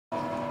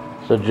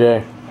So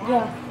Jay,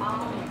 Yeah.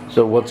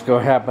 so what's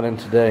happening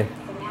today?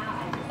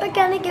 We're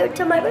gonna go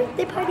to my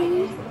birthday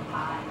party.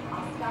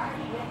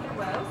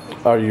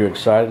 Are you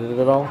excited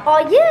at all? Oh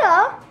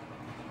yeah.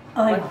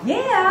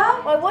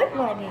 Yeah. My work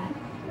money.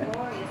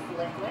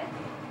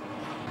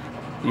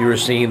 You were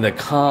seeing the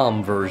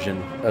calm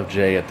version of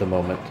Jay at the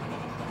moment.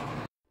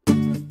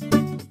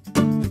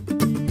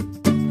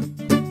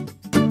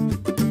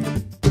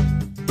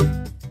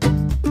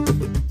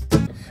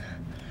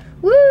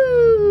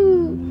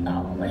 Woo!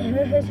 Oh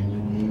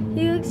man,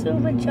 you look so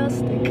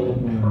majestic.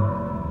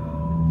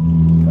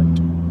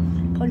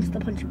 Punch the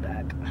punching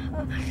bag.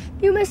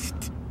 You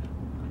missed.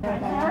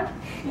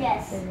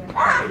 Yes.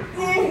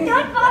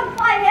 Don't bump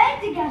my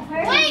head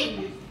together.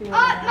 Wait!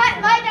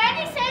 My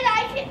daddy said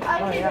I can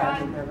run.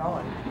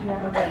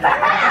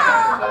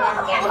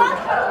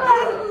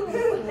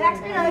 That's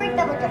another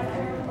double jump.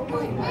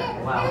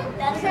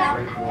 That's not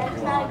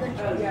a good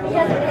choice.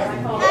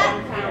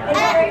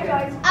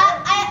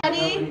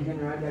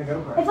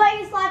 If I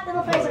just slapped in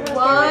the face, it was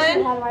out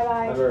of my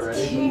mind.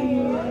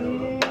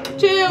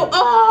 2.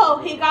 Oh,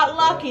 he got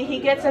lucky. He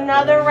gets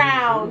another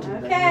round.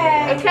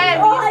 Okay. Okay,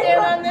 will you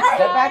stand on this Get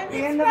side? back to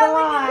the end of the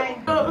line.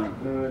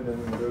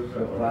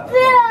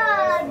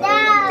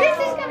 This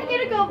is gonna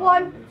get a good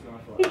one.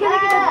 He's gonna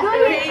get a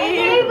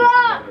good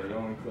one.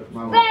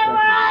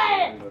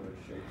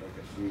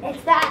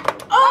 It's that.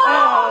 Come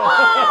on.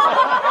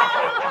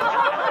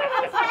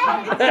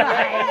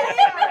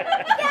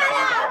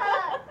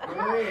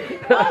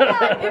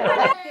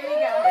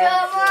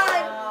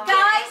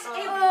 Guys,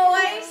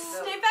 boys,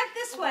 stay back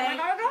this way.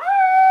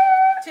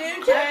 2,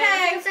 Jay.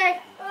 Okay.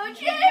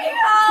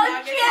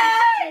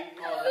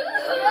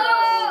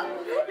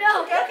 No.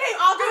 Okay,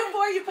 I'll do it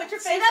for you. Put your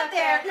face up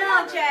there. Come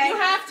on, Jay. You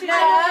have to. No.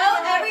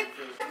 Every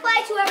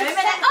play to every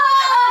set.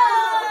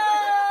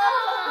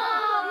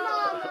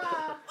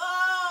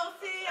 Oh,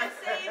 see, I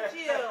saved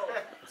you.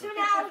 So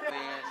now.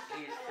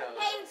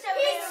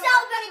 He's so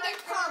gonna get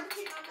pumped.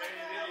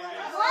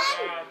 One.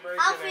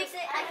 I'll fix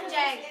it. I can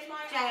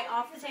Jay,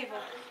 off the table.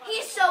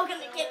 He's so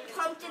gonna get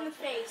pumped in the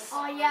face.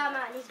 Oh yeah,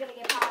 man. He's gonna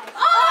get pumped. Oh!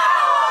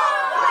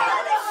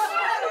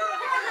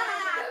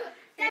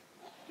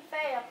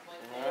 Fail.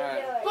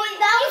 But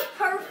that was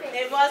perfect.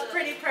 It was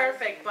pretty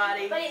perfect,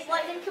 buddy. But it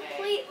wasn't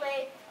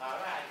completely.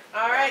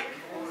 All right.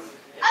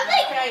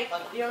 Okay,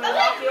 you want me to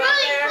help you up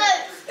there?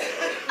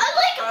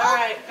 All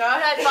right, go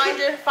ahead.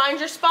 Find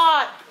your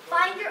spot.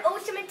 Find your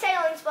ultimate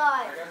tailing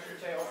spot.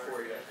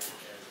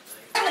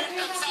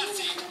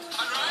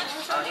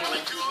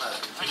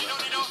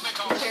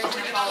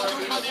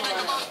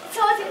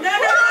 No.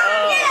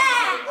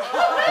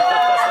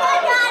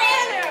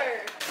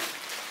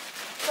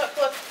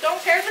 Look,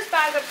 don't tear this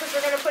bag up because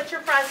we're going to put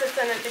your presents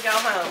in it to go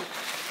home.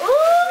 We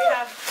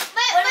have,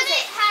 But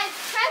it has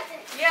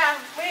presents. yeah,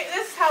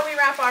 this is how we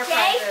wrap our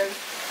presents.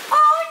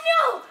 Oh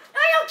no!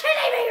 Are you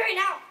kidding me right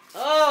now?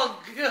 Oh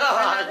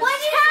God! What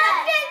is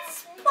Captain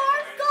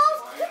Sparkles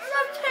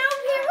from Town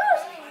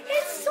Heroes?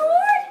 His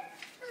sword?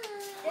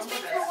 This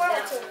makes the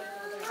world to.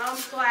 I'm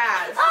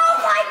glad. Oh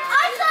my!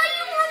 I thought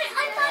you wanted.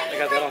 I I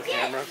got that on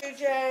camera.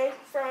 Jay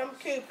from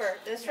Cooper.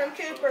 This from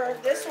Cooper.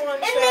 This one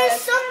And there's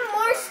says, some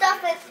more stuff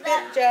in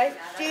that. Jay,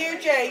 dear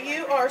Jay,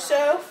 you are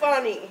so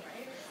funny.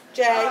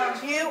 Jay,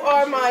 you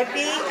are my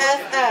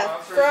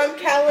BFF. From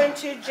Kellen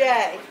to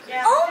Jay.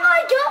 Oh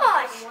my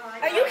gosh!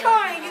 Are you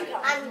calling? Are you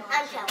calling?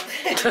 I'm Kellen.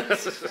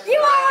 You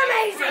are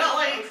amazing.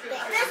 Really?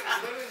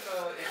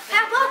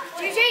 Papa,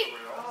 Gigi.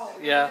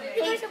 Yeah.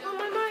 You guys have blown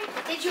my mind.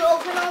 Did you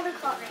open all the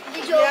cards?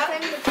 Did you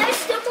open the? There's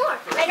still more.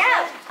 I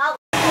know. I'm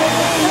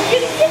gonna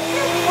get this.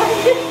 I'm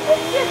gonna get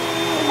this.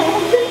 I'm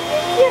gonna get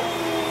this.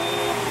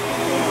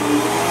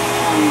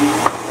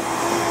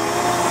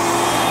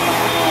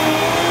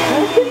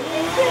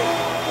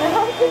 I'm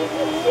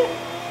gonna get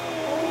this.